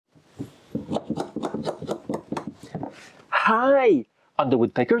Hi! On the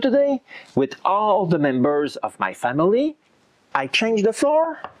Woodpecker today, with all the members of my family, I changed the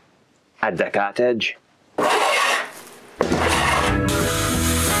floor at the cottage.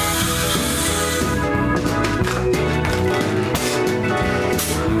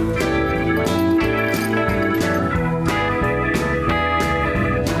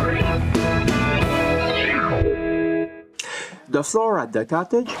 The floor at the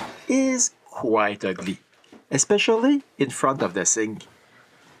cottage is quite ugly, especially in front of the sink.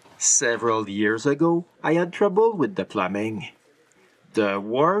 Several years ago, I had trouble with the plumbing. The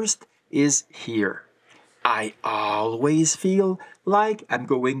worst is here. I always feel like I'm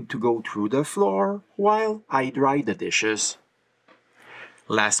going to go through the floor while I dry the dishes.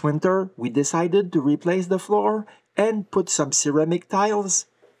 Last winter, we decided to replace the floor and put some ceramic tiles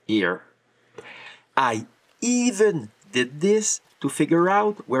here. I even did this to figure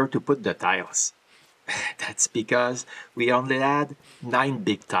out where to put the tiles. That's because we only had 9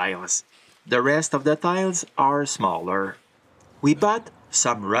 big tiles. The rest of the tiles are smaller. We bought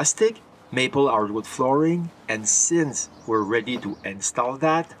some rustic maple hardwood flooring, and since we're ready to install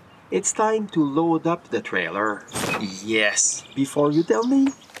that, it's time to load up the trailer. Yes, before you tell me,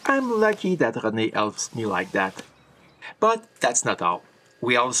 I'm lucky that Renée helps me like that. But that's not all.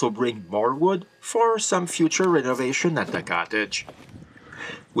 We also bring more wood for some future renovation at the cottage.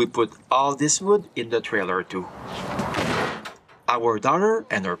 We put all this wood in the trailer too. Our daughter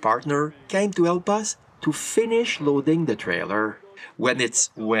and her partner came to help us to finish loading the trailer. When it's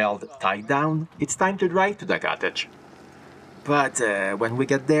well tied down, it's time to drive to the cottage. But when we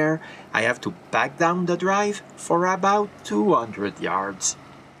get there, I have to back down the drive for about 200 yards.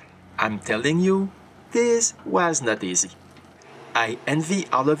 I'm telling you, this was not easy. I envy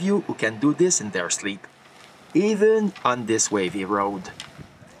all of you who can do this in their sleep, even on this wavy road.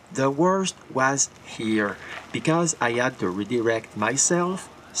 The worst was here, because I had to redirect myself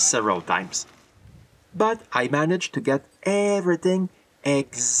several times. But I managed to get everything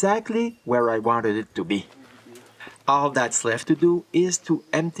exactly where I wanted it to be. All that's left to do is to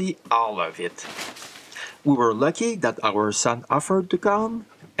empty all of it. We were lucky that our son offered to come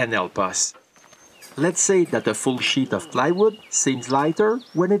and help us. Let's say that a full sheet of plywood seems lighter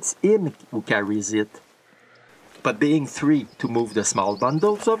when it's him who carries it. But being 3 to move the small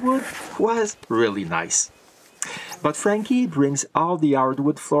bundles of wood was really nice. But Frankie brings all the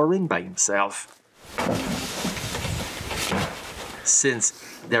hardwood flooring by himself. Since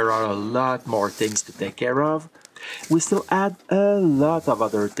there are a lot more things to take care of, we still had a lot of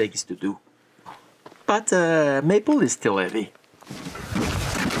other things to do. But maple is still heavy.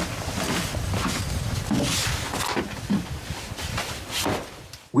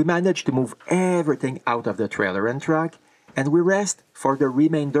 We managed to move everything out of the trailer and truck, and we rest for the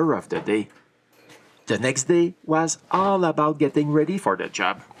remainder of the day. The next day was all about getting ready for the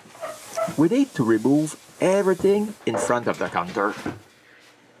job. We need to remove everything in front of the counter.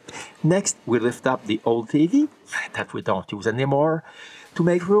 Next, we lift up the old TV, that we don't use anymore, to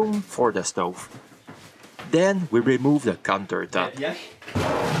make room for the stove. Then we remove the countertop.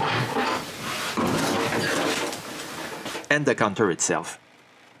 And the counter itself.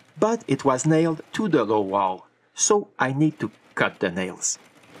 But it was nailed to the low wall, so I need to cut the nails.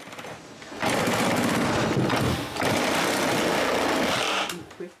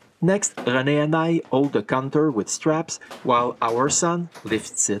 Next, Renée and I hold the counter with straps while our son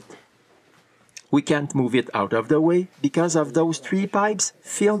lifts it. We can't move it out of the way because of those 3 pipes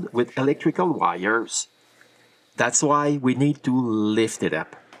filled with electrical wires. That's why we need to lift it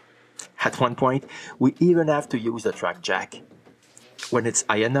up. At one point, we even have to use the track jack. When it's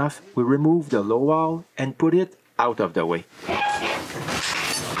high enough, we remove the low wall and put it out of the way.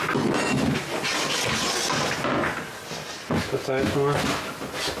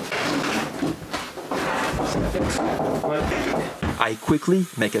 I quickly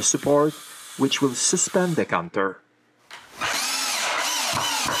make a support which will suspend the counter.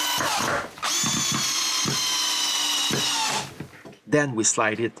 Then we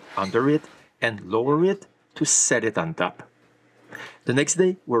slide it under it and lower it to set it on top. The next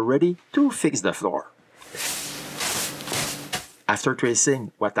day, we're ready to fix the floor. After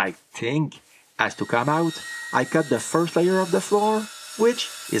tracing what I think has to come out, I cut the first layer of the floor, which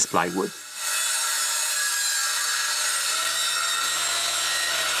is plywood.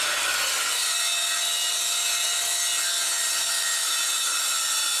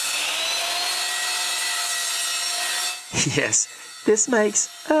 Yes, this makes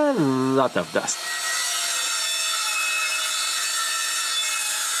a lot of dust.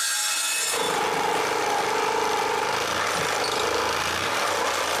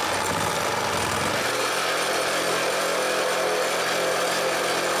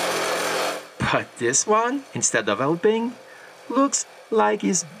 But this one, instead of helping, looks like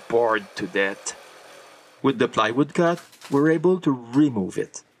he's bored to death. With the plywood cut, we're able to remove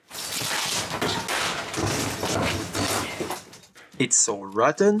it. It's so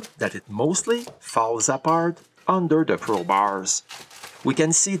rotten that it mostly falls apart under the crowbars. We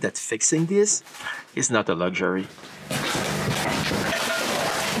can see that fixing this is not a luxury.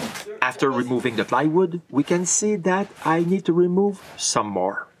 After removing the plywood, we can see that I need to remove some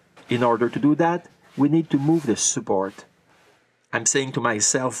more. In order to do that, we need to move the support. I'm saying to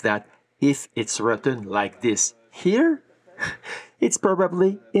myself that if it's rotten like this here, it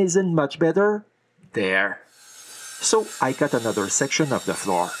probably isn't much better there. So I cut another section of the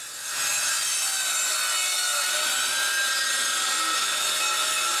floor.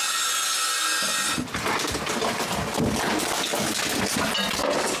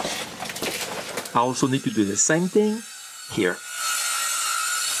 I also need to do the same thing here.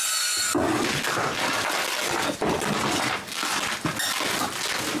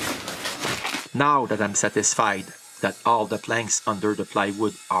 Now that I'm satisfied that all the planks under the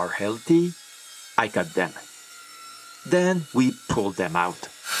plywood are healthy, I cut them. Then we pull them out.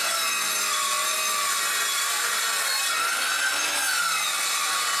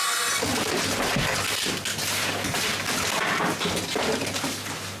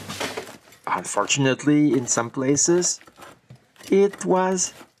 Unfortunately, in some places, it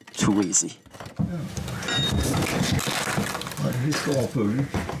was too easy.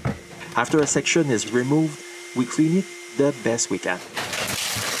 After a section is removed, we clean it the best we can.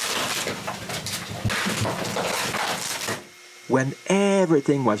 When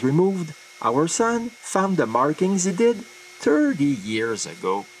everything was removed, our son found the markings he did 30 years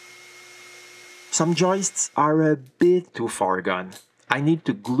ago. Some joists are a bit too far gone. I need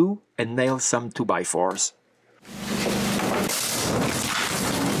to glue and nail some 2x4s.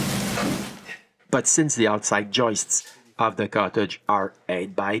 But since the outside joists of the cottage are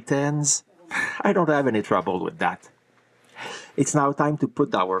 8x10s, I don't have any trouble with that. It's now time to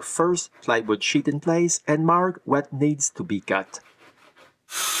put our first plywood sheet in place and mark what needs to be cut.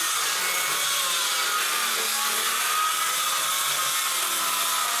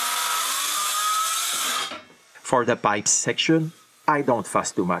 For the pipes section, I don't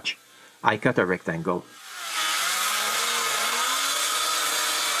fuss too much. I cut a rectangle.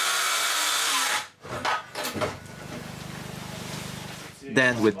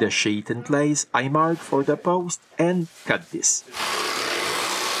 Then with the sheet in place, I mark for the post and cut this.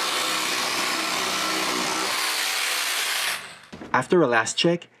 After a last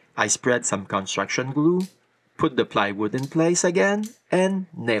check, I spread some construction glue, put the plywood in place again, and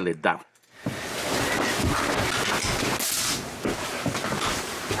nail it down.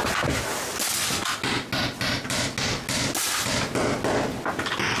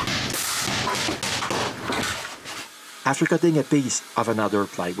 After cutting a piece of another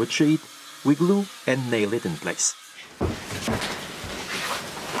plywood sheet, we glue and nail it in place.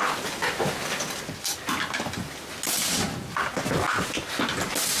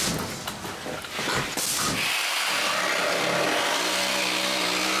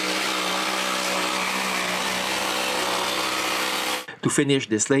 To finish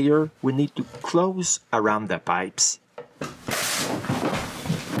this layer, we need to close around the pipes.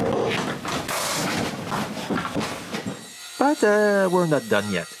 But we're not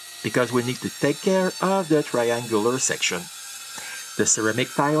done yet, because we need to take care of the triangular section. The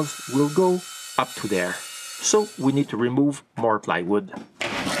ceramic tiles will go up to there, so we need to remove more plywood.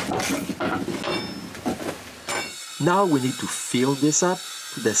 Now we need to fill this up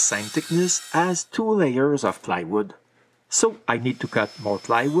to the same thickness as 2 layers of plywood. So I need to cut more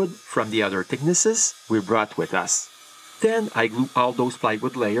plywood from the other thicknesses we brought with us. Then I glue all those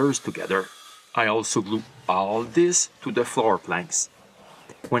plywood layers together. I also glue all this to the floor planks.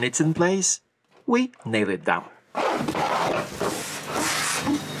 When it's in place, we nail it down.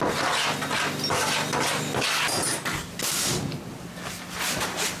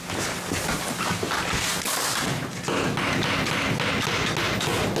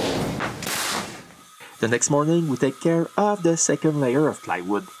 The next morning, we take care of the second layer of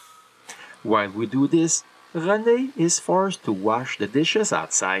plywood. While we do this, Renée is forced to wash the dishes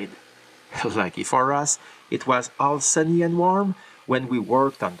outside. Lucky for us, it was all sunny and warm when we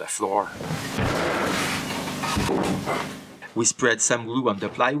worked on the floor. We spread some glue on the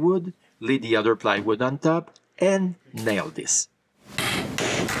plywood, lay the other plywood on top, and nail this.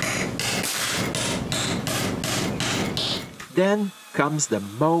 Then comes the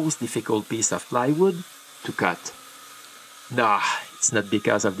most difficult piece of plywood to cut. Nah, it's not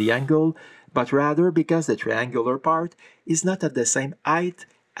because of the angle, but rather because the triangular part is not at the same height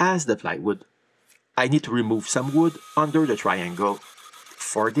as the plywood. I need to remove some wood under the triangle.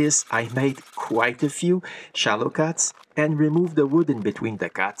 For this, I made quite a few shallow cuts and removed the wood in between the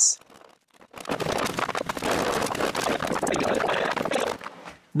cuts.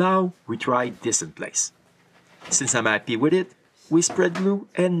 Now we try this in place. Since I'm happy with it, we spread glue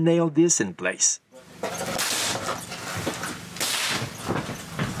and nail this in place.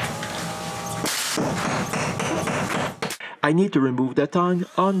 I need to remove the tongue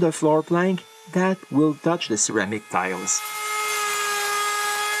on the floor plank that will touch the ceramic tiles.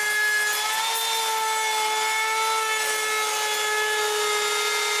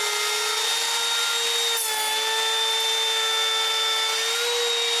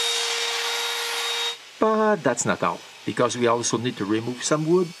 But that's not all, because we also need to remove some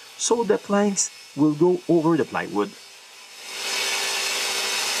wood so the planks will go over the plywood.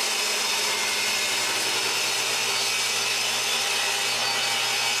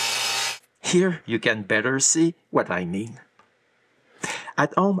 Here you can better see what I mean.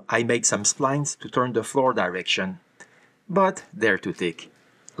 At home I made some splines to turn the floor direction, but they're too thick.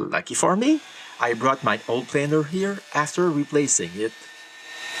 Lucky for me, I brought my old planer here after replacing it.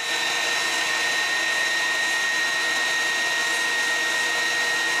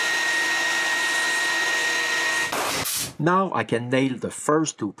 Now I can nail the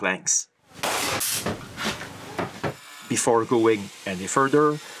first two planks. Before going any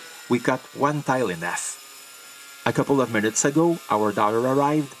further, we cut one tile in half. A couple of minutes ago, our daughter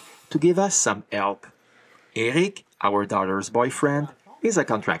arrived to give us some help. Eric, our daughter's boyfriend, is a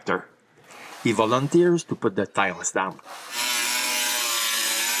contractor. He volunteers to put the tiles down.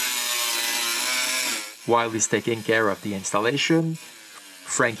 While he's taking care of the installation,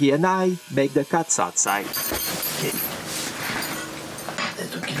 Frankie and I make the cuts outside.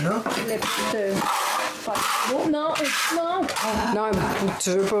 Non, non, non. Non, tu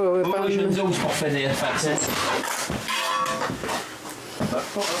veux pas. Oui, je me dis où pour finir, faire ça.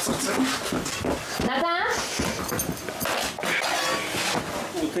 Nathan?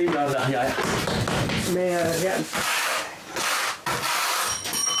 Côté dans l'arrière. Mais regarde.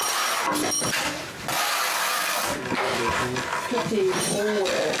 Tout est trop.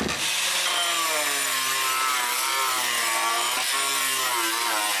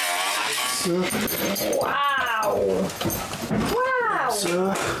 Wow!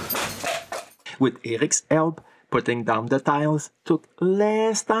 Wow! With Eric's help, putting down the tiles took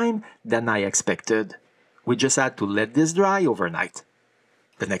less time than I expected. We just had to let this dry overnight.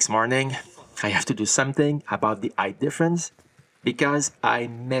 The next morning, I have to do something about the height difference because I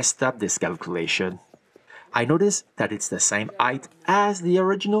messed up this calculation. I noticed that it's the same height as the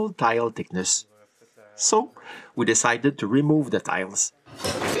original tile thickness. So, we decided to remove the tiles.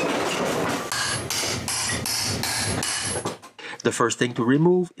 The first thing to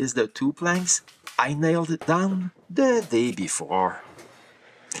remove is the two planks I nailed it down the day before.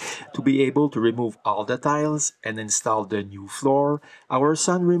 To be able to remove all the tiles and install the new floor, our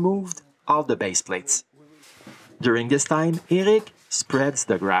son removed all the base plates. During this time, Eric spreads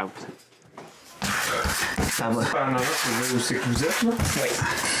the grout.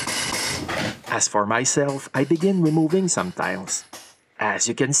 As for myself, I begin removing some tiles. As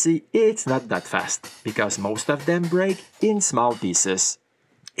you can see, it's not that fast, because most of them break in small pieces.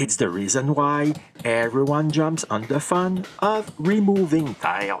 It's the reason why everyone jumps on the fun of removing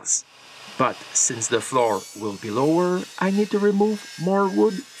tiles. But since the floor will be lower, I need to remove more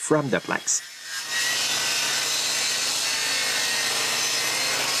wood from the planks.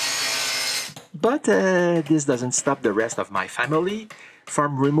 But this doesn't stop the rest of my family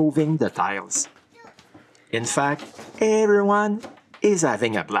from removing the tiles. In fact, everyone is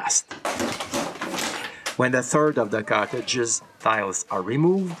having a blast. When a third of the cottage's tiles are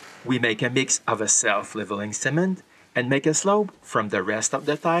removed, we make a mix of a self-leveling cement and make a slope from the rest of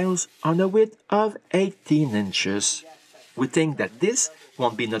the tiles on a width of 18 inches. We think that this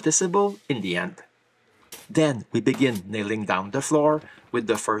won't be noticeable in the end. Then we begin nailing down the floor with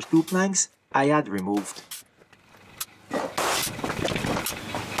the first two planks I had removed.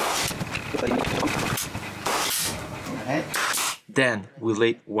 Then we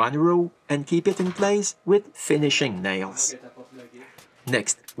lay one row and keep it in place with finishing nails.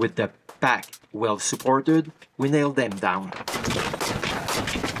 Next, with the back well supported, we nail them down.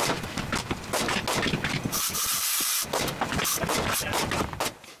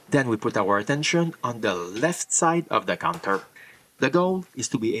 Then we put our attention on the left side of the counter. The goal is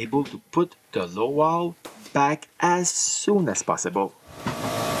to be able to put the low wall back as soon as possible.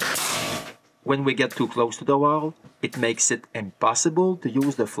 When we get too close to the wall, it makes it impossible to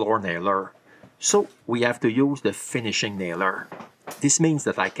use the floor nailer. So we have to use the finishing nailer. This means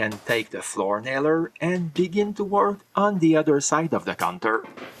that I can take the floor nailer and begin to work on the other side of the counter.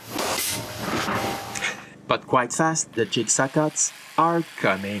 But quite fast, the jigsaw cuts are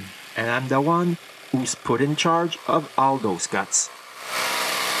coming, and I'm the one who's put in charge of all those cuts.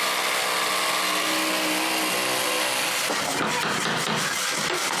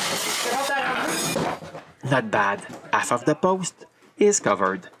 Not bad. Half of the post is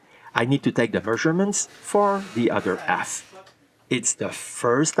covered. I need to take the measurements for the other half. It's the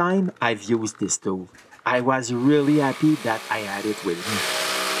first time I've used this tool. I was really happy that I had it with me.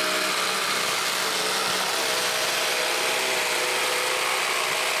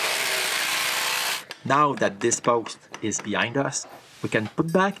 Now that this post is behind us, we can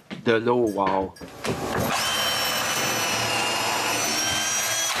put back the low wall.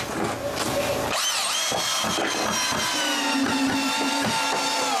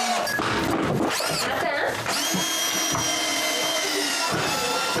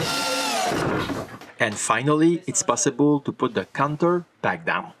 And finally, it's possible to put the counter back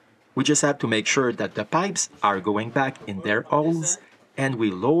down. We just have to make sure that the pipes are going back in their holes, and we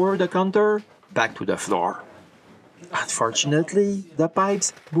lower the counter back to the floor. Unfortunately, the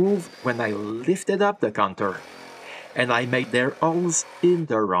pipes moved when I lifted up the counter, and I made their holes in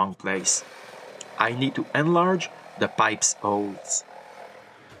the wrong place. I need to enlarge the pipe's holes.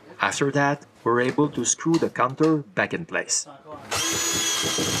 After that, we're able to screw the counter back in place.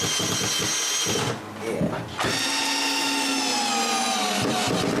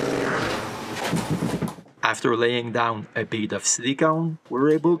 After laying down a bead of silicone, we're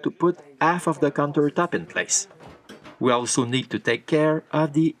able to put half of the countertop in place. We also need to take care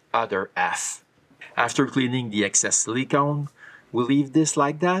of the other half. After cleaning the excess silicone, we leave this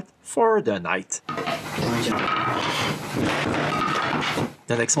like that for the night.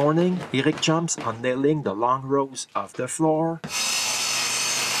 The next morning, Eric jumps on nailing the long rows of the floor,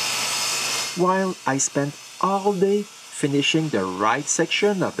 while I spent all day finishing the right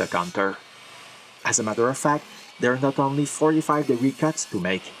section of the counter. As a matter of fact, there are not only 45-degree cuts to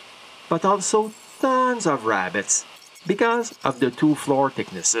make, but also tons of rabbets because of the two floor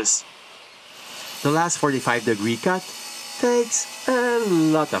thicknesses. The last 45-degree cut takes a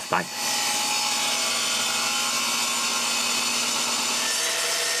lot of time.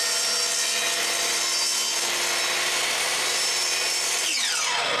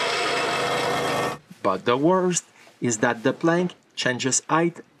 But the worst is that the plank changes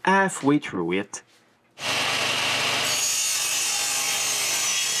height halfway through it.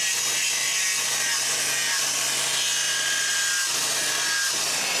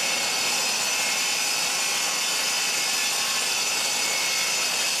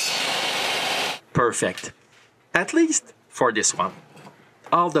 Perfect. At least for this one.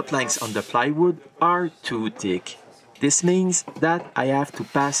 All the planks on the plywood are too thick. This means that I have to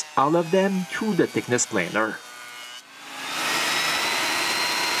pass all of them through the thickness planer.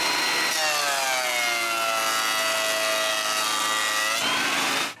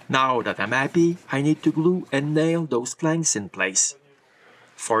 Now that I'm happy, I need to glue and nail those planks in place.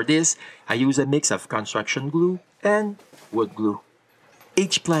 For this, I use a mix of construction glue and wood glue.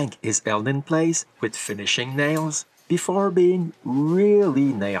 Each plank is held in place with finishing nails before being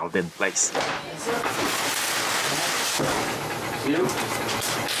really nailed in place.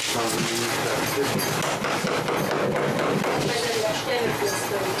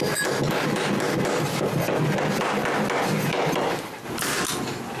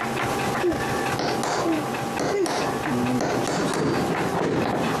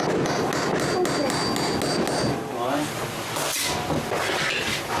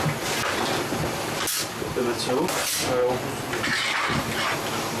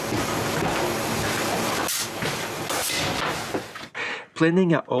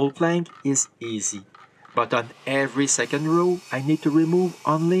 Planing a whole plank is easy, but on every second row, I need to remove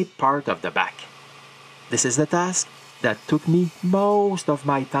only part of the back. This is the task that took me most of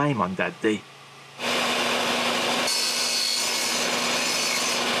my time on that day.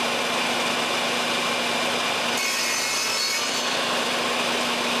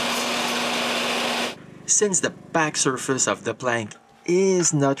 Since the back surface of the plank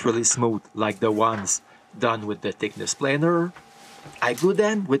is not really smooth like the ones done with the thickness planer, I glue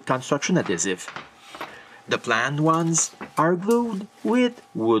them with construction adhesive. The planned ones are glued with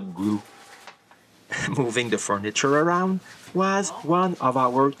wood glue. Moving the furniture around was one of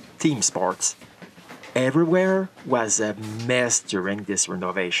our team sports. Everywhere was a mess during this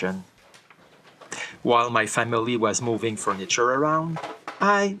renovation. While my family was moving furniture around,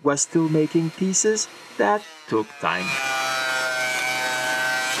 I was still making pieces that took time.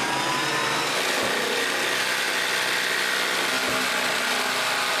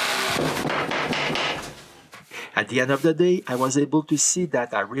 At the end of the day, I was able to see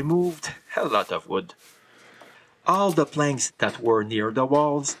that I removed a lot of wood. All the planks that were near the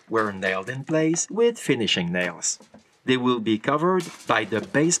walls were nailed in place with finishing nails. They will be covered by the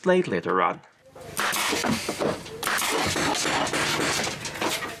base plate later on.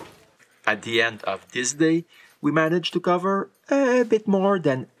 At the end of this day, we managed to cover a bit more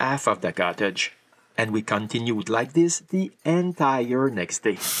than half of the cottage, and we continued like this the entire next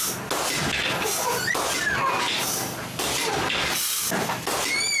day.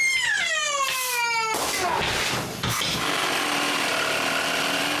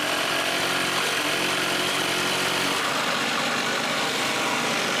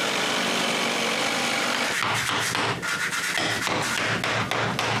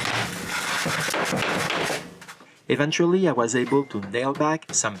 Eventually, I was able to nail back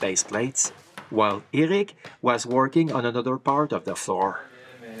some base plates, while Eric was working on another part of the floor.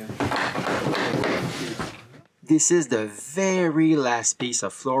 This is the very last piece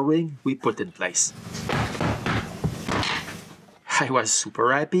of flooring we put in place. I was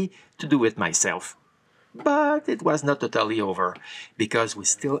super happy to do it myself. But it was not totally over, because we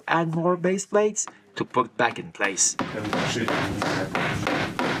still had more base plates to put back in place.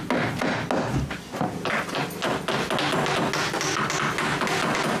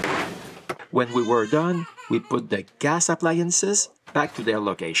 When we were done, we put the gas appliances back to their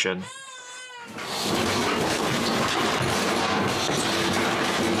location.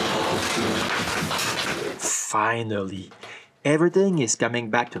 Finally, everything is coming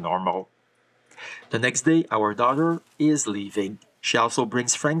back to normal. The next day, our daughter is leaving. She also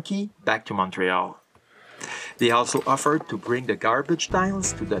brings Frankie back to Montreal. They also offered to bring the garbage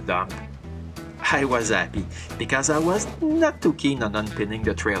tiles to the dump. I was happy because I was not too keen on unpinning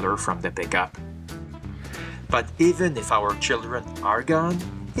the trailer from the pickup. But even if our children are gone,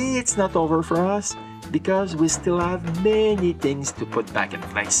 it's not over for us because we still have many things to put back in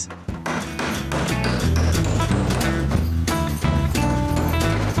place.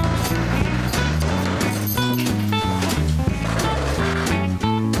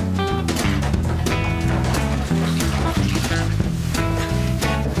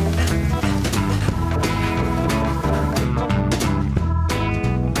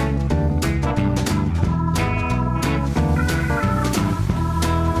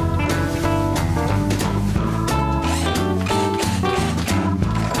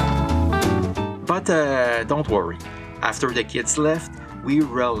 But don't worry, after the kids left, we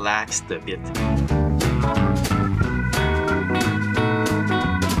relaxed a bit.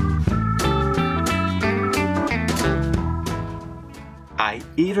 I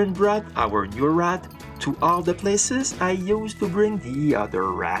even brought our new rat to all the places I used to bring the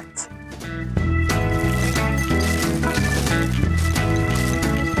other rat.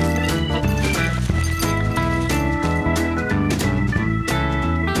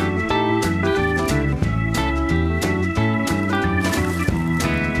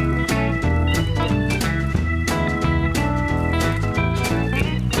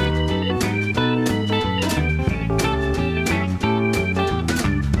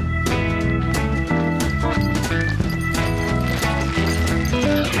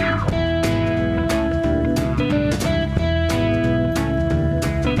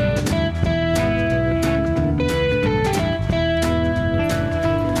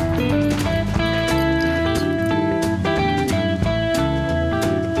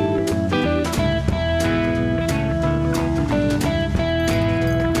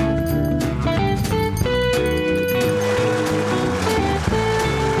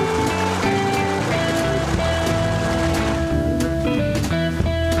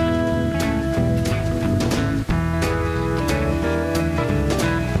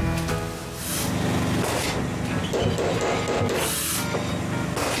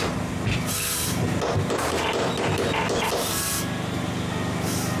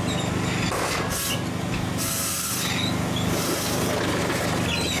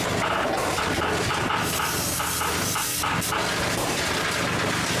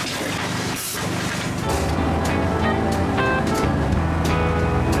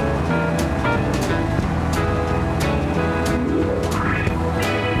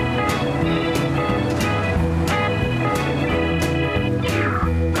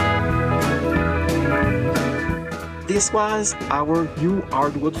 This was our new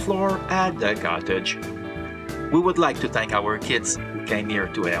hardwood floor at the cottage. We would like to thank our kids who came here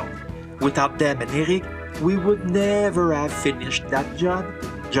to help. Without them and Eric, we would never have finished that job,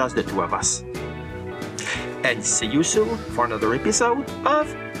 just the two of us. And see you soon for another episode of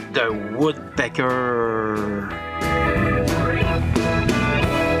The Woodpecker.